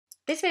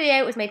This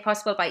video was made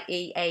possible by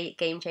EA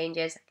Game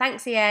Changers.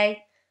 Thanks EA!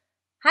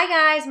 Hi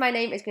guys, my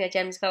name is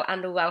Gemzicle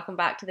and welcome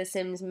back to The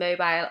Sims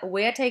Mobile.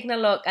 We're taking a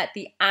look at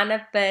the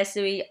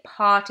anniversary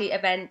party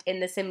event in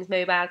The Sims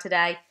Mobile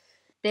today.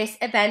 This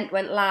event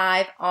went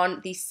live on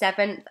the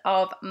 7th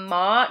of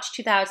March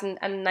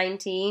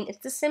 2019. It's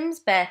The Sims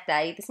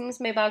birthday, The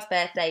Sims Mobile's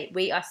birthday.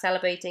 We are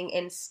celebrating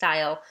in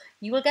style.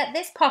 You will get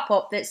this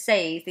pop-up that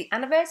says the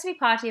anniversary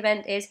party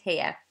event is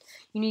here.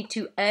 You need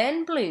to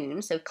earn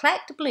balloons, so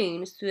collect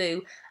balloons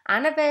through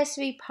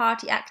anniversary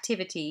party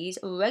activities,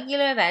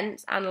 regular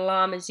events and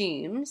llama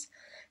zooms.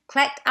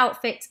 Collect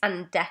outfits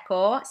and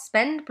decor.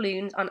 Spend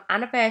balloons on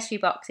anniversary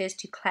boxes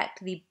to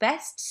collect the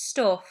best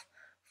stuff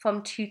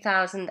from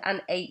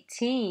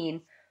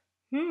 2018.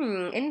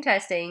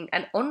 Interesting.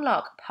 And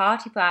unlock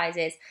party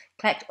prizes.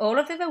 Collect all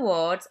of the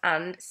rewards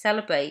and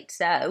celebrate.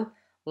 So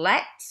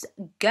let's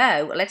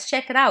go. Let's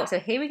check it out. So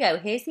here we go.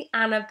 Here's the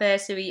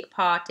anniversary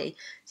party.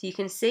 So you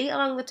can see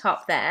along the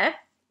top there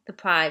the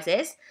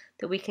prizes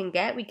that we can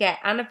get. We get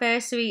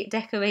anniversary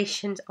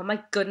decorations. Oh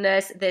my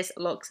goodness, this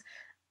looks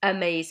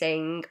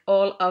amazing.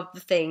 All of the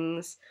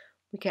things.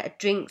 We get a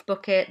drinks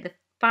bucket. The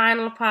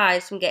final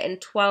prize from getting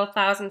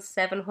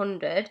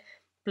 12,700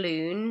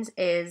 balloons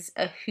is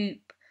a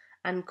hoop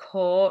and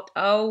court.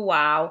 Oh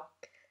wow,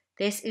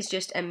 this is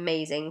just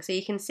amazing. So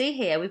you can see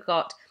here we've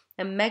got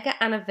a mega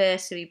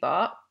anniversary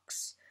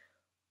box,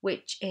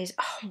 which is,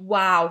 oh,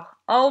 wow,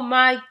 oh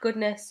my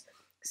goodness.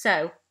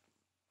 So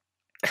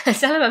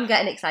I'm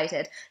getting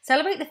excited.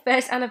 Celebrate the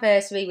first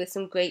anniversary with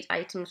some great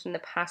items from the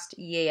past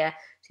year.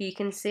 So you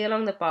can see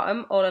along the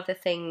bottom all of the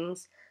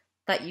things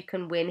that you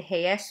can win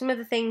here. Some of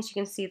the things you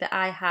can see that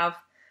I have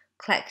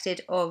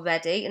collected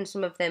already, and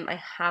some of them I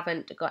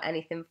haven't got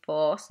anything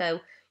for.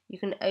 So you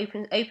can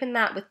open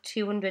that with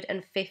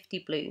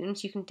 250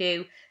 balloons. You can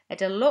do a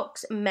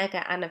deluxe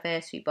mega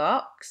anniversary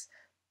box.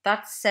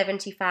 That's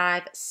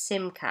 75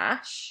 sim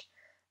cash.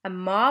 A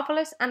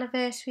marvelous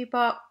anniversary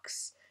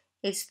box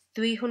is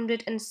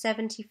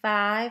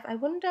 375. I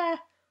wonder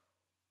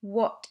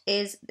what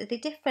is, are they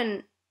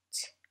different?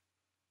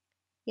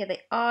 Yeah,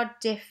 they are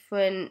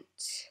different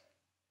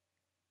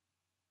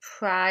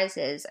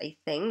prizes, I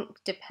think,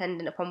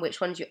 depending upon which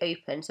ones you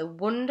open. So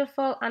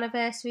wonderful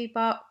anniversary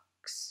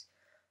box.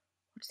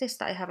 What's this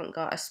that I haven't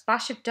got? A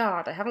splash of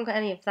dart. I haven't got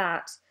any of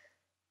that.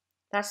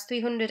 That's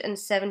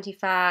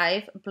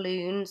 375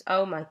 balloons.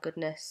 Oh my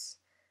goodness.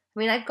 I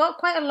mean, I've got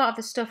quite a lot of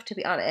the stuff, to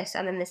be honest.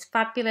 And then this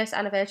fabulous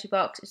anniversary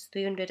box is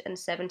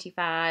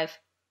 375.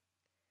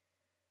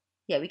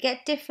 Yeah, we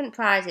get different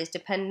prizes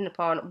depending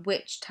upon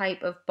which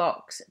type of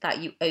box that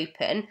you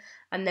open.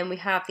 And then we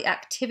have the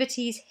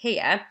activities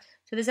here.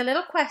 So there's a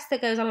little quest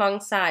that goes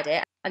alongside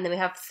it. And then we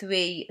have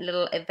 3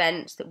 little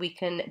events that we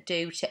can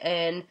do to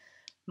earn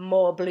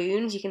more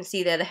balloons. You can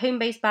see there the home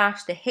base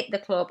bash, the hit the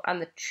club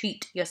and the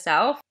treat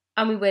yourself.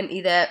 And we win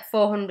either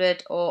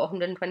 400 or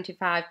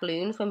 125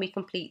 balloons when we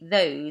complete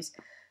those.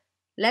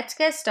 Let's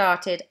get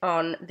started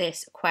on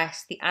this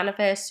quest, the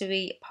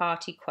anniversary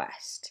party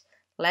quest.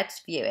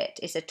 Let's view it.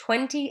 It's a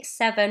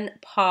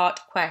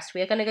 27-part quest.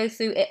 We are going to go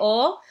through it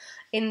all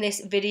in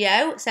this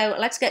video. So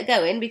let's get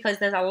going because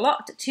there's a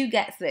lot to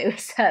get through.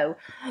 So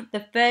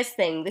the first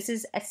thing, this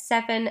is a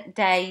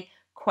 7-day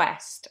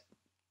quest.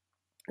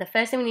 The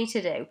first thing we need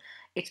to do,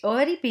 it's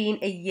already been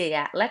a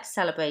year. Let's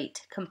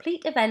celebrate.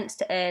 Complete events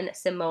to earn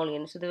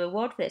simoleons. So the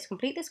reward for this,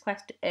 complete this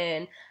quest to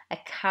earn a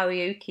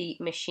karaoke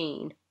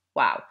machine.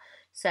 Wow.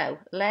 So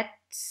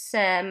let's,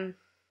 oh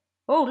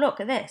look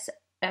at this.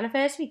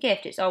 Anniversary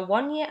gift. It's our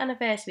 1-year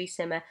anniversary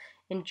simmer.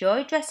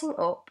 Enjoy dressing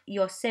up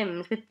your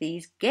Sims with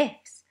these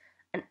gifts.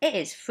 And it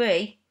is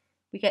free.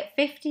 We get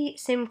 50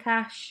 sim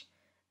cash,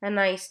 a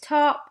nice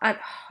top, and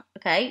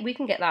okay, we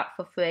can get that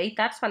for free.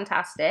 That's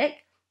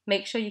fantastic.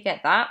 Make sure you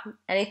get that.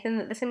 Anything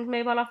that the Sims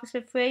Mobile offers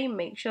for free,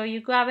 make sure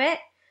you grab it.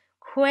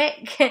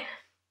 Quick.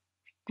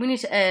 We need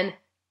to earn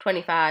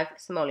 25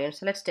 simoleons,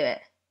 so let's do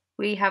it.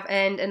 We have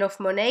earned enough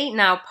money.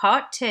 Now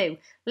part 2.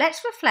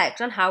 Let's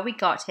reflect on how we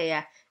got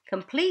here.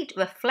 Complete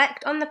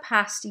reflect on the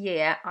past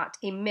year at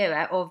a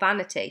mirror or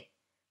vanity.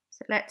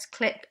 So let's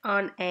click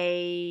on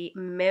a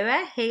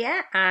mirror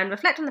here and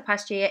reflect on the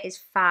past year is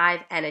 5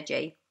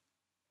 energy.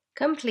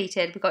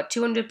 Completed. We've got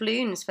 200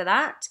 balloons for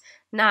that.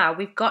 Now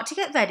we've got to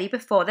get ready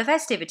before the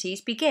festivities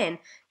begin.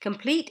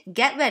 Complete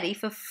get ready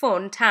for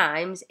fun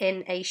times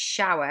in a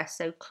shower.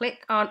 So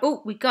click on,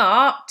 oh, we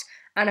got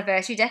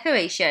anniversary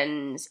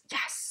decorations.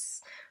 Yes.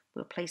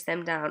 We'll place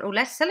them down. Oh,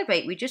 let's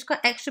celebrate. We just got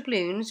extra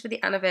balloons for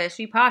the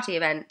anniversary party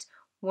event.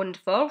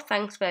 Wonderful.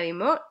 Thanks very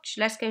much.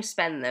 Let's go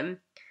spend them.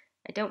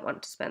 I don't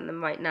want to spend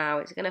them right now.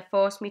 Is it going to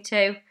force me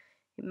to?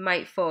 It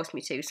might force me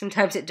to.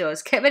 Sometimes it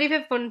does. Get ready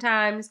for fun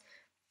times.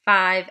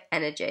 5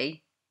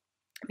 energy.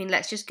 I mean,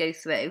 let's just go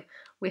through.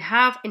 We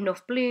have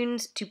enough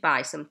balloons to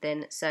buy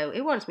something. So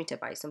it wants me to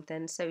buy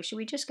something. So should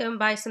we just go and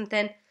buy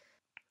something?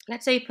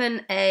 Let's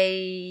open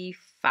a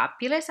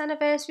fabulous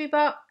anniversary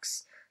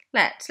box.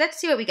 Let's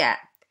see what we get.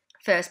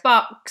 First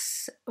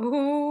box.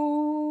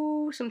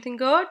 Ooh, something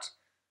good?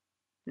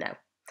 No.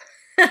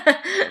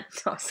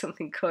 Not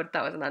something good.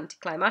 That was an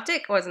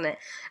anticlimactic, wasn't it?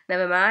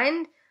 Never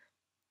mind.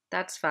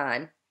 That's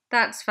fine.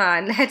 That's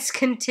fine. Let's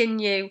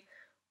continue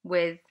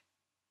with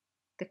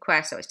the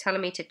quest. So it's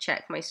telling me to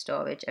check my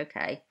storage.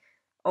 Okay.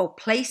 Oh,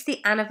 place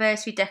the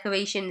anniversary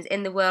decorations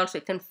in the world so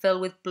it can fill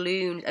with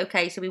balloons.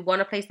 Okay, so we want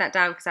to place that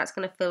down because that's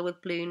going to fill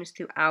with balloons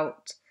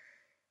throughout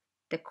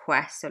the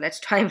quest. So let's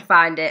try and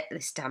find it.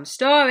 This damn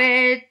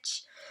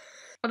storage.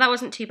 Well, that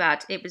wasn't too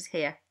bad. It was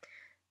here.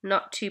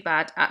 Not too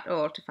bad at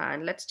all to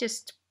find. Let's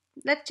just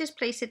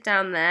place it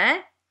down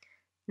there.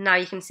 Now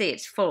you can see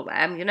it's full there.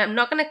 I'm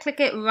not going to click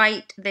it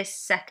right this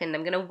second.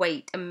 I'm going to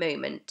wait a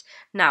moment.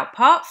 Now,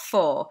 part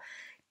 4.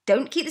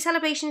 Don't keep the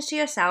celebrations to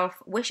yourself.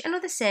 Wish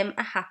another sim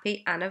a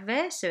happy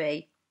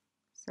anniversary.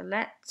 So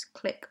let's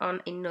click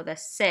on another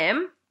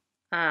sim.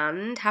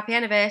 And happy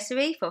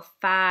anniversary for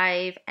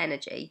 5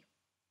 energy.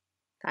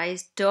 That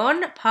is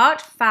done.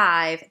 Part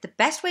 5. The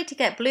best way to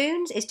get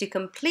balloons is to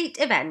complete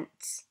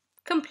events.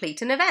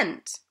 Complete an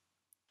event.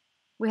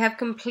 We have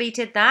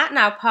completed that.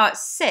 Now part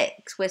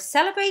 6. We're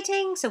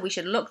celebrating, so we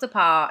should look the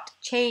part.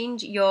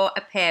 Change your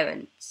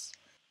appearance.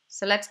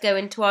 So let's go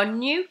into our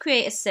new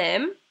create a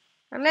sim.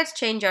 And let's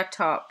change our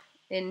top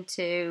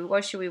into,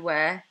 what should we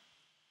wear?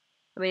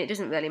 I mean, it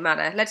doesn't really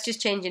matter. Let's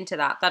just change into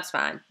that. That's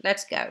fine.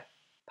 Let's go.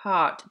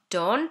 Part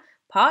done.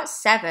 Part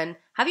 7.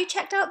 Have you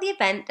checked out the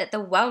event at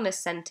the Wellness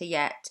Centre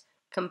yet?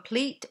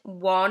 Complete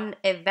 1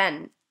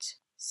 event.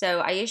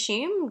 So I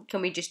assume,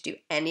 can we just do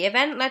any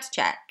event? Let's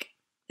check.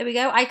 There we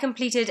go. I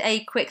completed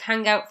a quick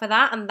hangout for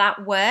that and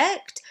that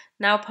worked.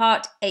 Now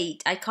part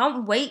 8. I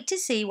can't wait to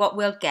see what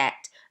we'll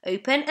get.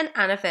 Open an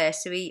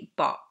anniversary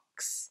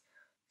box.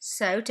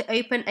 So to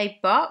open a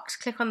box,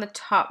 click on the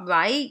top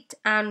right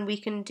and we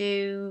can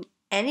do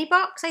any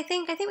box, I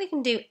think. I think we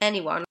can do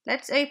any one.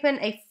 Let's open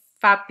a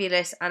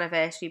fabulous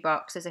anniversary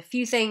box. There's a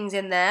few things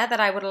in there that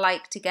I would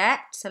like to get.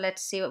 So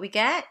let's see what we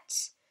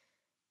get.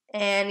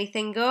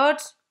 Anything good?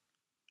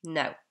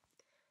 No,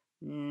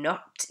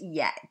 not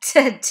yet.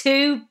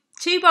 two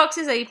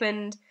boxes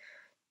opened,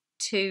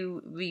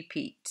 2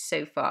 repeat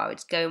so far.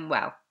 It's going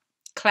well.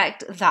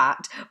 Collect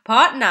that.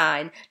 Part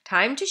 9.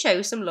 Time to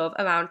show some love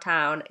around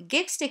town.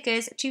 Give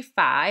stickers to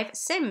 5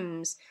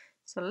 Sims.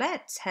 So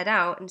let's head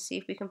out and see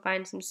if we can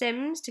find some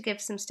Sims to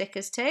give some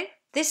stickers to.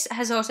 This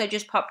has also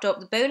just popped up.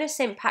 The bonus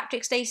St.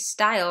 Patrick's Day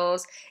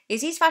styles.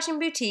 Izzy's Fashion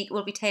Boutique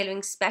will be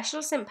tailoring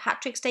special St.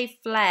 Patrick's Day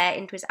flair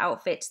into his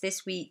outfits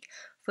this week.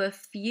 For a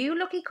few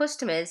lucky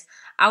customers,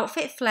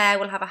 outfit flair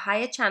will have a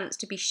higher chance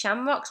to be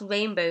shamrocks,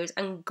 rainbows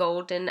and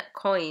golden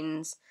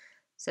coins.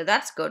 So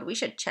that's good. We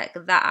should check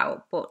that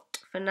out. But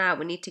for now,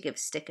 we need to give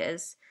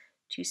stickers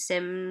to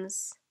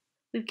Sims.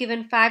 We've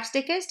given 5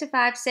 stickers to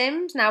 5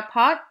 Sims. Now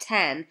part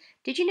 10.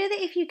 Did you know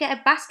that if you get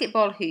a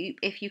basketball hoop,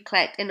 if you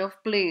collect enough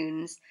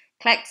balloons,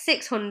 collect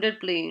 600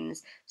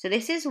 balloons. So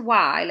this is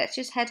why, let's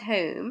just head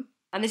home.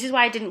 And this is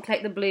why I didn't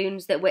collect the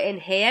balloons that were in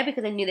here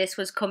because I knew this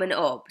was coming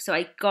up. So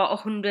I got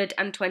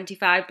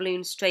 125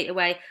 balloons straight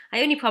away.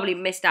 I only probably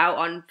missed out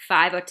on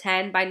 5 or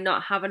 10 by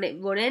not having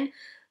it running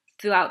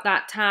throughout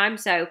that time.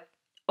 So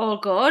all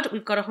good.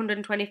 We've got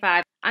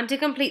 125. And to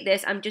complete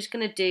this, I'm just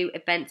going to do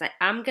events. I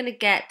am going to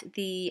get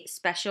the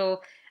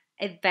special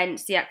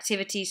events, the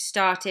activities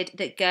started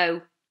that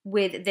go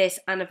with this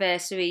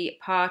anniversary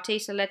party.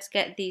 So let's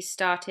get these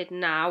started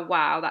now.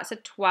 Wow, that's a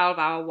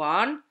 12-hour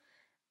one.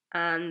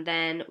 And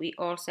then we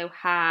also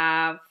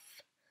have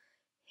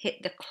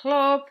hit the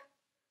club.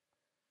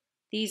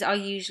 These are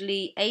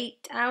usually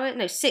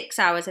 6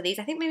 hours are these.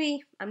 I think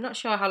maybe, I'm not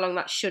sure how long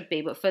that should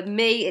be, but for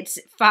me it's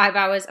 5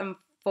 hours and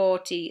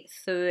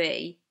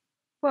 43.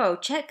 Whoa,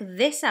 check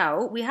this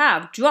out. We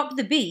have Drop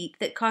the Beat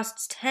that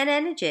costs 10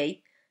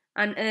 energy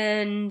and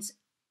earns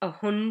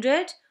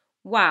 100.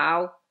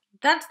 Wow,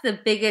 that's the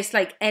biggest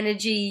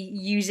energy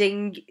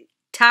using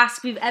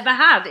task we've ever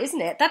had,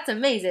 isn't it? That's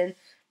amazing.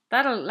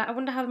 I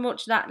wonder how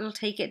much that'll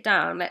take it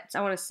down.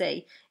 I want to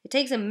see. It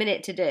takes a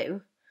minute to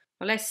do.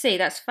 Well, let's see.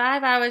 That's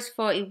 5 hours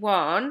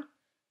 41.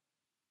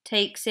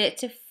 Takes it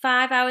to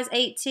 5 hours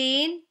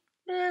 18.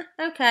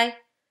 Okay.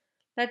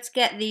 Let's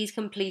get these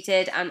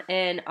completed and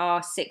earn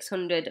our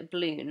 600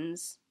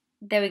 balloons.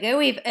 There we go.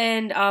 We've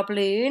earned our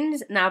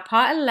balloons. Now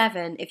part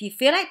 11. If you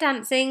feel like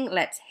dancing,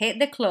 let's hit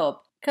the club.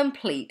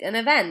 Complete an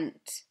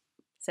event.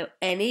 So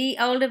any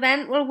old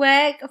event will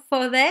work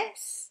for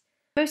this.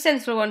 Most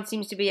sensible one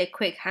seems to be a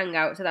quick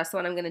hangout, so that's the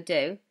one I'm going to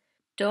do.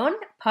 Done.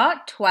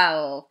 Part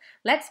 12.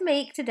 Let's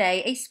make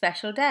today a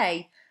special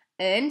day.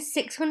 Earn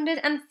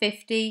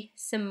 650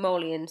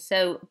 simoleons.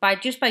 So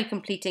just by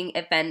completing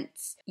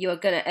events, you're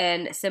going to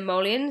earn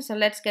simoleons. So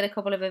let's get a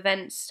couple of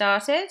events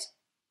started.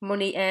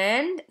 Money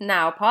earned.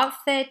 Now part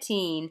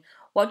 13.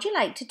 What do you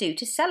like to do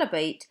to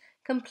celebrate?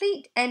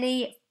 Complete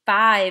any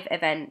 5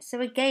 events.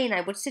 So again, I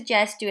would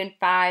suggest doing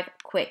 5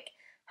 quick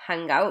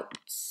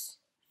hangouts.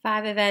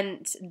 5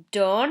 events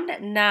done.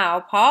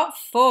 Now, part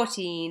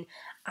 14.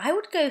 I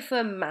would go for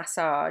a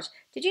massage.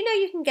 Did you know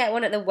you can get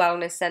one at the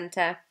Wellness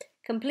Centre?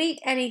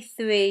 Complete any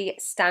 3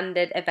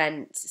 standard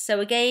events. So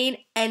again,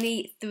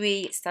 any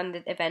 3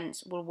 standard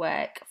events will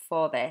work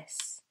for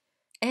this.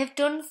 I have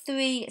done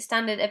 3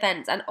 standard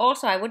events, and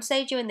also I would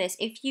say during this,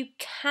 if you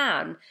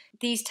can,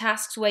 these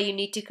tasks where you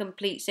need to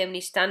complete so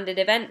many standard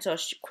events or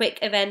quick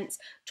events,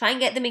 try and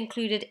get them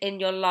included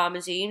in your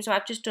llama Zoom. So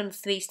I've just done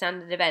 3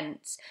 standard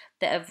events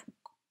that have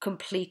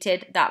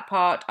completed that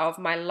part of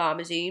my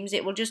llama Zooms.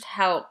 It will just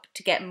help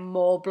to get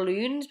more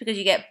balloons because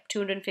you get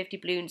 250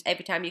 balloons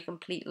every time you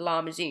complete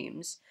llama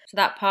Zooms. So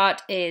that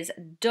part is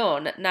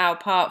done. Now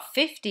part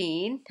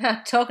 15,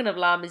 talking of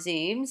llama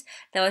Zooms,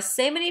 there are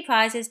so many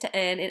prizes to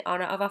earn in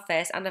honour of our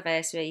first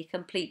anniversary.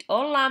 Complete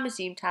all llama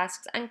Zoom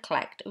tasks and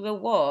collect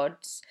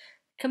rewards.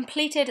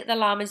 Completed the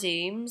llama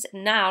Zooms.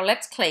 Now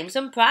let's claim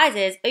some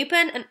prizes.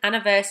 Open an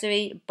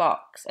anniversary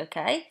box,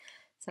 okay?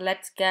 So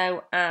let's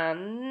go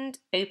and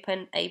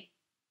open a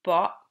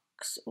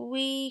box.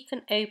 We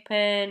can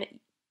open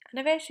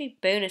anniversary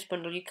bonus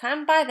bundle. You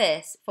can buy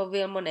this for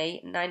real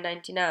money,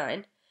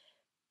 $9.99,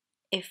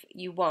 if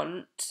you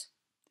want.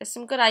 There's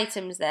some good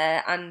items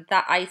there, and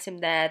that item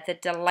there, the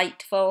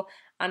delightful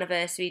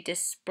anniversary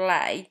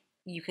display,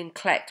 you can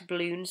collect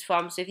balloons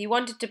from. So if you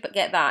wanted to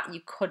get that,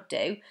 you could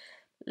do.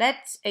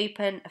 Let's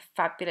open a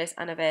fabulous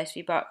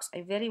anniversary box.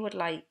 I really would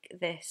like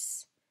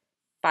this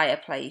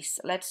fireplace.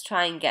 Let's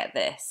try and get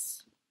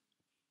this.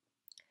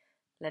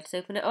 Let's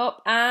open it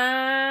up,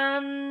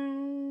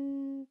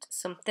 and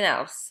something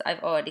else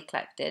I've already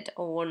collected.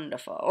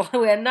 Wonderful.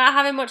 We're not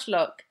having much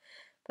luck,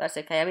 but that's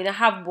okay. I mean, I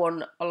have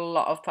won a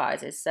lot of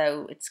prizes,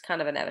 so it's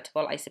kind of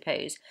inevitable, I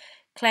suppose.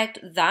 Collect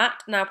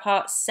that. Now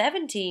part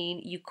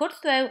 17, you could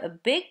throw a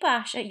big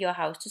bash at your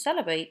house to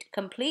celebrate.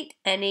 Complete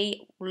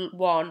any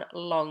one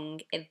long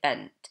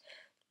event.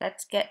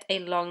 Let's get a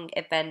long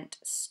event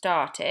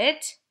started.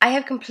 I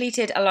have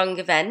completed a long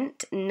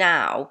event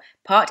now.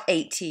 Part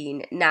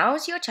 18.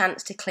 Now's your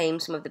chance to claim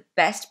some of the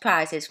best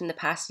prizes from the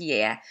past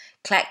year.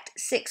 Collect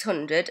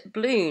 600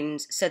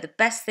 balloons. So the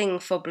best thing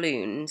for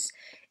balloons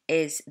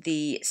is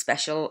the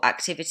special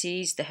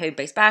activities, the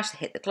home-based bash, the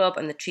hit the club,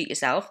 and the treat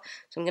yourself.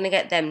 So I'm going to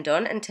get them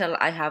done until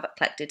I have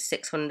collected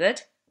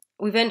 600.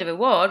 We've earned a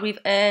reward. We've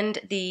earned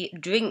the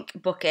drink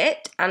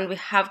bucket, and we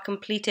have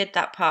completed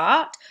that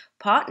part.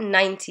 Part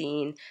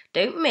 19.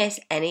 Don't miss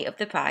any of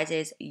the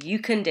prizes. You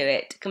can do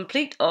it.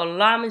 Complete all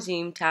llama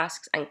Zoom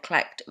tasks and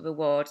collect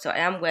rewards. So I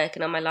am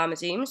working on my llama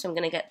Zoom, so I'm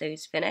going to get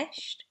those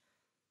finished.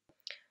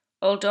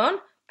 All done.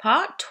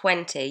 Part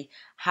 20.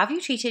 Have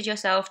you treated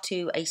yourself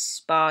to a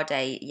spa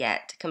day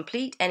yet?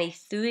 Complete any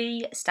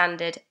 3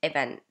 standard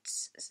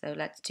events. So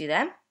let's do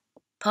them.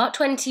 Part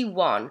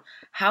 21.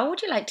 How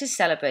would you like to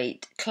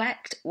celebrate?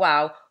 Collect,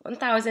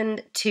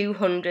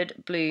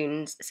 1,200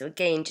 balloons. So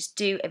again, just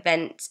do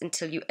events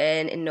until you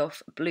earn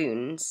enough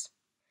balloons.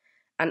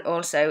 And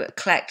also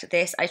collect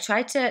this. I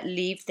try to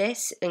leave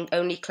this and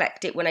only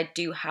collect it when I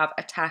do have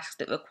a task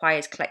that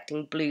requires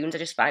collecting balloons. I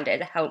just find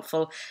it as a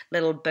helpful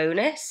little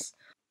bonus.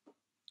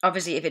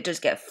 Obviously, if it does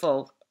get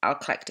full, I'll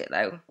collect it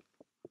though.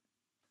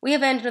 We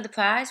have earned another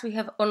prize. We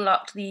have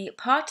unlocked the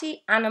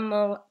Party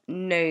Animal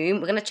Gnome.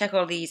 We're going to check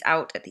all these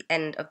out at the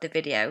end of the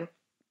video.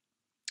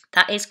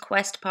 That is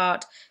quest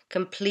part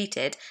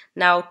completed.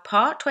 Now,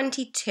 part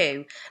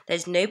 22.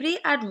 There's nobody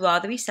I'd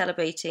rather be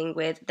celebrating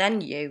with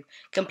than you.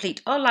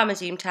 Complete all llama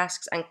Zoom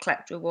tasks and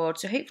collect rewards.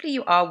 So hopefully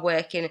you are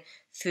working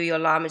through your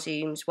llama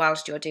Zooms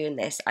whilst you're doing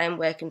this. I am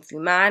working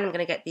through mine. I'm going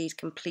to get these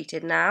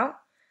completed now.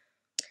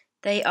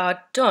 They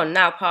are done.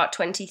 Now part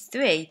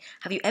 23.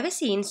 Have you ever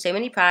seen so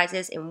many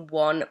prizes in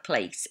one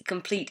place?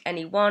 Complete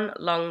any one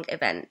long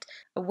event.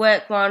 A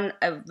work one,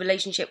 a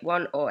relationship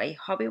one, or a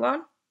hobby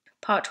one.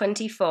 Part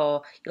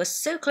 24. You're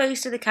so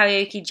close to the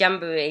karaoke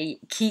jamboree.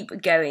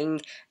 Keep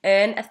going.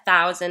 Earn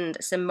 1,000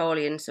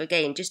 simoleons. So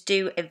again, just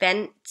do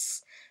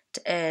events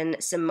to earn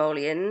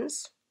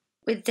simoleons.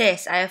 With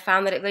this, I have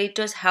found that it really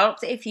does help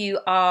that if you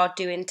are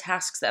doing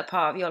tasks that are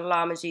part of your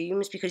llama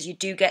Zooms, because you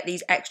do get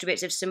these extra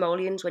bits of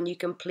simoleons when you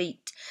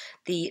complete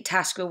the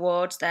task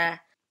rewards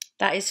there.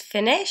 That is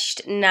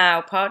finished.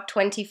 Now, part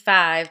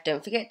 25.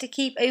 Don't forget to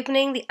keep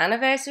opening the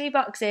anniversary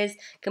boxes,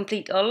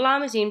 complete all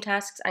llama Zoom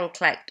tasks, and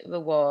collect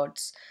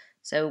rewards.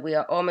 So we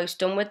are almost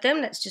done with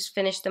them. Let's just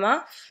finish them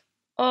off.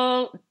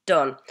 All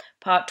done.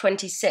 Part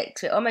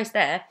 26. We're almost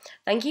there.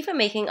 Thank you for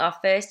making our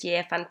first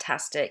year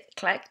fantastic.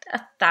 Collect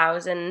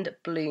 1,000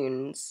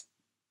 balloons.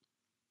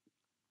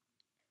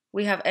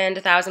 We have earned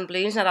 1,000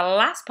 balloons. Now the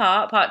last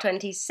part, part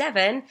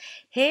 27.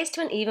 Here's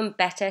to an even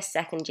better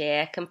second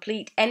year.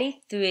 Complete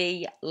any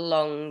 3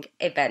 long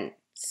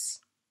events.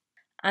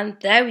 And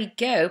there we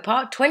go.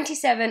 Part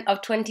 27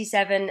 of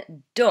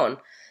 27 done.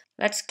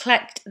 Let's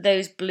collect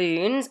those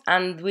balloons,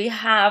 and we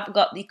have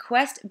got the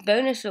quest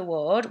bonus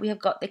reward. We have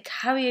got the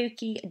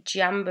karaoke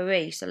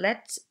jamboree. So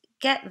let's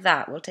get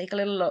that. We'll take a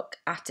little look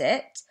at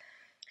it.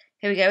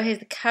 Here we go. Here's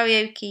the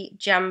karaoke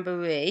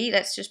jamboree.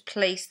 Let's just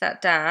place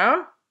that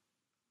down.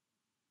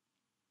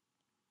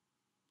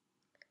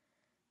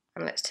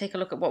 And let's take a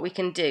look at what we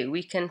can do.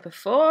 We can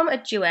perform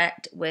a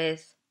duet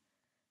with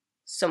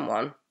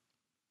someone.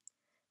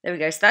 There we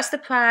go. So that's the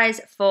prize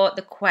for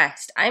the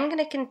quest. I'm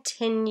going to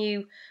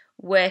continue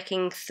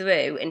working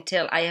through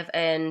until I have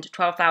earned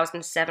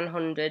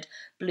 12,700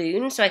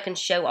 balloons so I can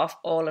show off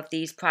all of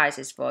these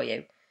prizes for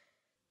you.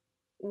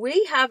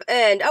 We have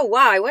earned, oh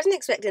wow, I wasn't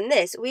expecting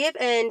this. We have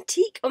earned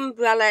teak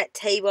umbrella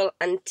table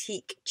and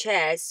teak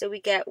chairs. So we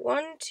get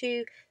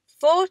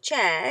 4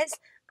 chairs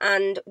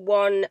and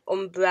 1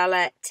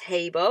 umbrella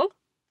table.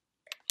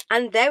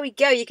 And there we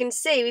go. You can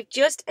see we've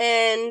just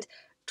earned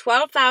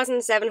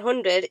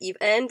 12,700. You've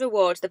earned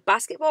rewards, the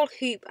basketball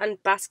hoop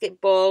and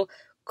basketball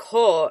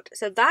court.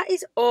 So that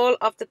is all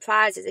of the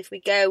prizes. If we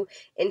go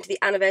into the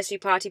anniversary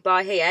party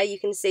bar here, you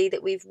can see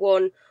that we've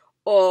won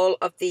all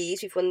of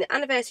these. We've won the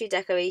anniversary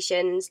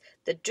decorations,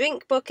 the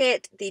drink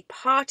bucket, the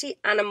party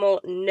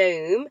animal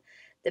gnome,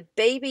 the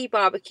baby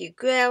barbecue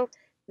grill,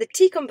 the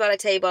teak umbrella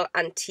table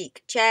and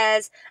teak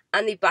chairs,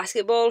 and the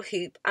basketball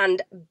hoop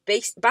and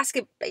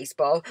basketball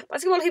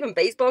hoop and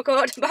baseball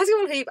court,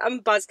 basketball hoop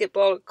and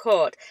basketball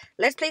court.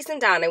 Let's place them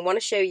down. I want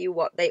to show you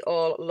what they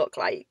all look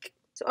like.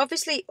 So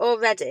obviously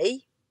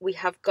already we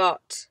have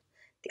got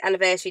the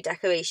anniversary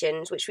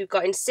decorations, which we've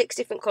got in 6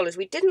 different colours.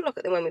 We didn't look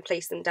at them when we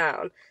placed them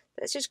down.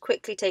 Let's just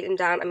quickly take them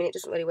down. I mean, it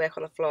doesn't really work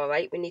on the floor,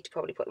 right? We need to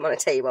probably put them on a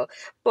table.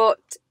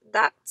 But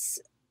that's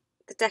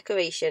the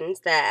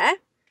decorations there.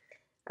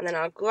 And then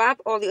I'll grab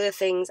all the other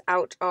things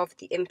out of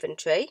the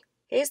inventory.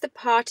 Here's the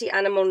party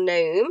animal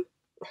gnome.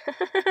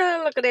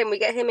 Look at him. We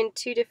get him in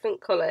 2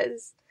 different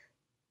colours.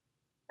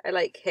 I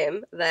like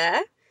him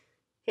there.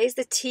 Here's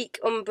the teak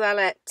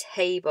umbrella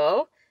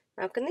table.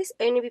 Now, can this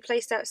only be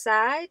placed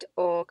outside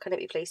or can it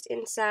be placed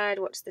inside?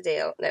 What's the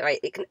deal? No, right,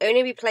 it can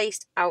only be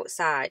placed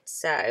outside.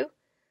 So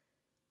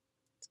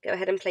let's go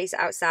ahead and place it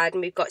outside.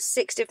 And we've got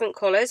 6 different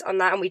colours on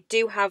that. And we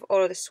do have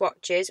all of the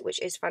swatches,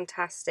 which is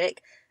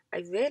fantastic. I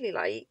really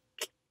like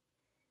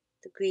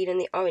the green and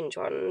the orange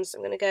ones.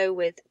 I'm going to go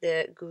with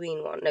the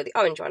green one. No, the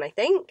orange one, I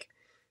think.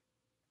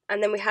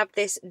 And then we have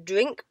this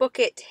drink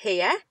bucket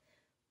here,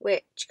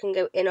 which can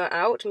go in or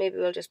out. Maybe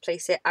we'll just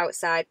place it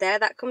outside there.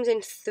 That comes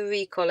in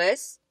 3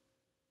 colours.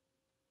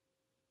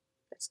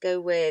 Let's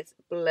go with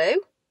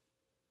blue.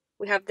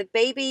 We have the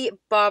baby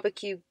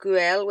barbecue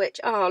grill, which,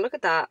 oh, look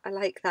at that. I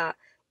like that.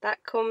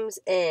 That comes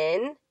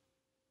in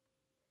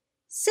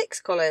 6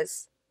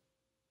 colours.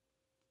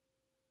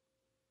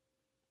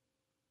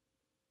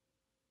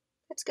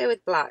 Let's go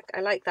with black.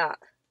 I like that.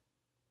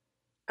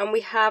 And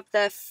we have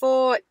the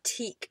 4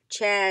 teak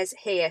chairs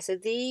here. So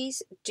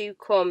these do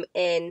come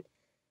in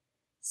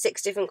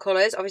 6 different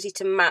colours, obviously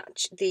to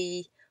match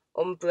the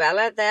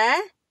umbrella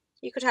there.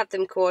 You could have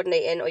them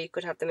coordinating or you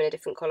could have them in a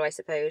different colour, I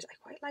suppose. I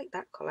quite like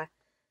that colour.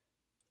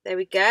 There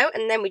we go.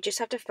 And then we just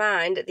have to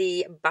find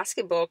the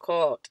basketball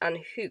court and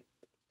hoop.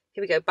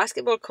 Here we go,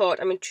 basketball court.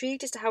 I'm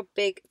intrigued as to how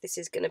big this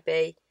is going to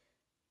be.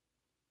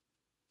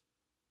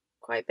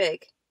 Quite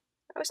big.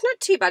 Oh, it's not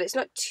too bad. It's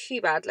not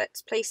too bad.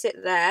 Let's place it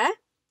there.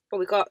 Oh,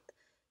 we've got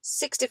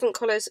 6 different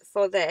colours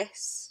for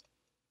this.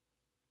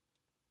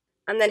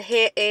 And then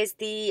here is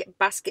the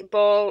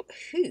basketball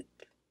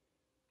hoop,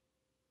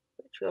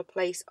 which we'll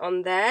place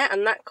on there.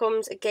 And that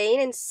comes again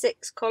in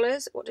 6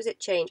 colours. What does it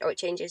change? Oh, it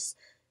changes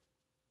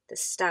the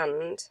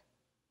stand.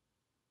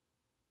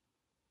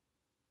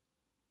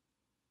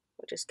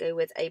 We'll just go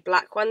with a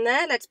black one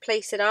there. Let's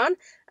place it on.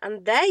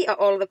 And they are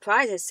all the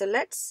prizes. So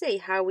let's see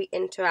how we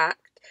interact.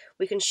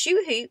 We can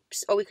shoot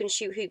hoops or we can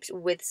shoot hoops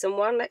with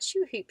someone. Let's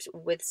shoot hoops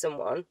with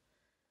someone.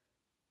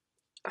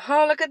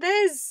 Oh, look at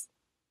this.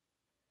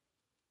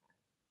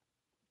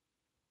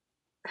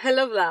 I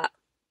love that.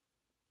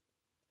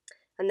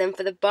 And then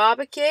for the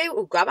barbecue,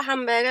 we'll grab a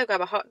hamburger,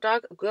 grab a hot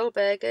dog, grill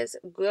burgers,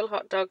 grill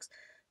hot dogs,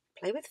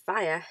 play with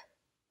fire.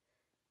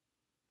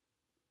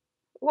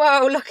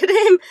 Whoa, look at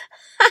him.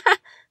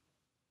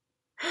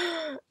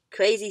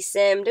 Crazy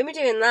Sim, don't be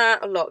doing that.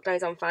 Oh, look, now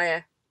he's on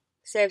fire.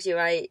 Serves you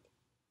right.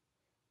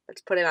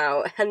 Let's put him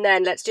out. And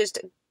then let's just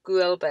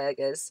grill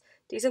burgers.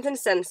 Do something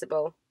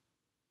sensible.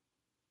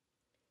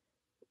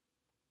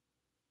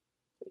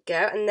 There we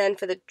go. And then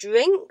for the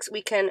drinks,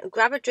 we can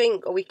grab a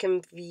drink or we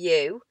can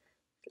view.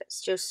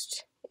 Let's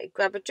just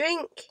grab a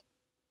drink.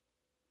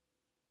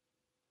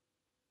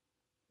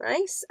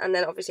 Nice. And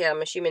then obviously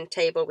I'm assuming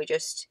table, we'll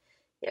just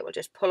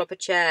pull up a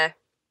chair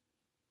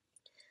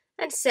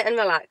and sit and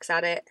relax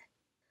at it.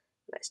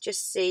 Let's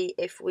just see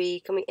if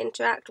can we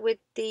interact with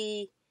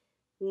the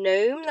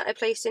gnome that I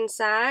placed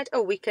inside.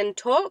 Oh, we can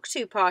talk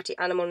to party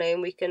animal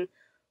gnome. We can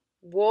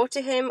water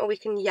him or we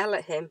can yell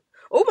at him.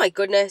 Oh my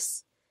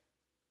goodness.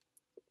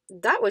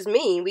 That was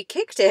mean. We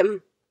kicked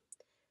him.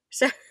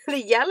 So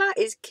the yeller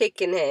is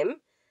kicking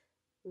him.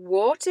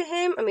 Water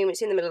him. I mean,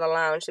 it's in the middle of the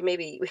lounge, so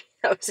maybe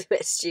that was a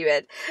bit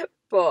stupid.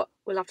 But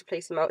we'll have to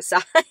place him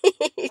outside.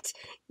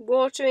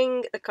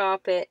 Watering the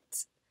carpet.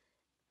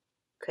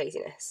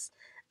 Craziness.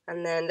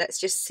 And then let's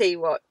just see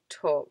what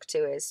talk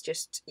to is.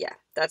 Just, yeah,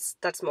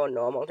 that's more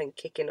normal than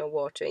kicking or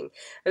watering.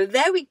 So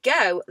there we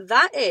go.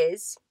 That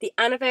is the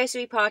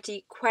anniversary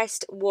party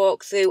quest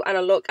walkthrough and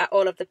a look at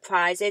all of the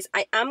prizes.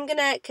 I am going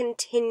to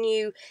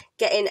continue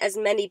getting as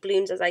many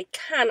balloons as I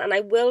can, and I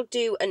will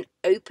do an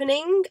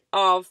opening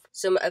of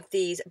some of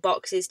these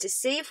boxes to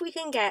see if we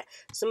can get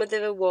some of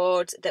the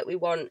rewards that we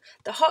want.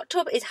 The hot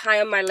tub is high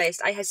on my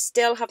list. I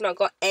still have not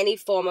got any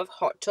form of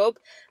hot tub.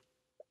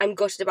 I'm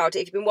gutted about it.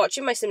 If you've been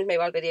watching my Sims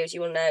Mobile videos,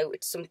 you will know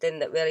it's something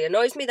that really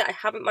annoys me, that I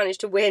haven't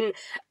managed to win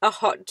a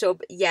hot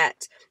tub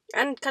yet.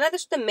 And kind of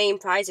the main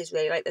prizes,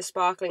 really, like the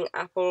sparkling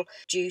apple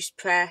juice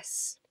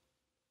press,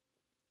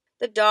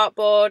 the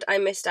dartboard I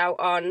missed out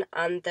on,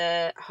 and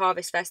the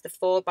Harvest Fest, the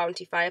 4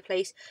 bounty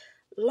fireplace.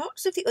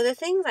 Lots of the other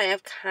things I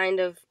have kind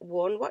of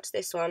won. What's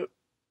this one?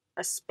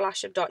 A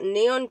splash of dot.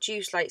 Neon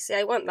juice lights. See,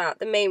 I want that.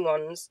 The main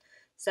ones.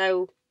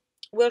 So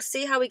we'll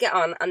see how we get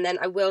on, and then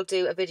I will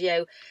do a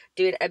video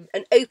doing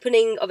an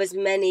opening of as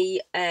many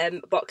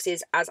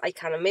boxes as I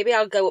can, and maybe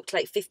I'll go up to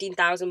like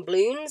 15,000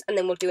 balloons, and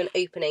then we'll do an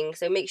opening.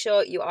 So make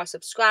sure you are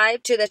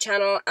subscribed to the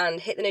channel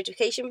and hit the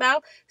notification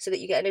bell so that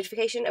you get a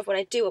notification of when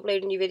I do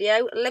upload a new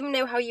video. Let me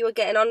know how you are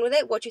getting on with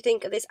it, what you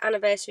think of this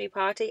anniversary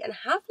party, and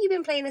have you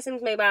been playing The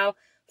Sims Mobile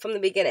from the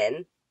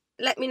beginning?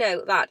 Let me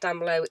know that down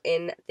below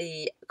in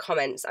the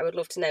comments. I would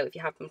love to know if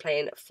you have been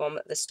playing from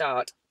the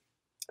start.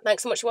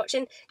 Thanks so much for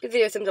watching. Give the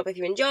video a thumbs up if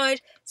you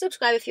enjoyed,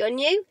 subscribe if you're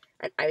new,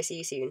 and I will see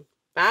you soon.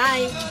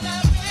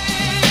 Bye!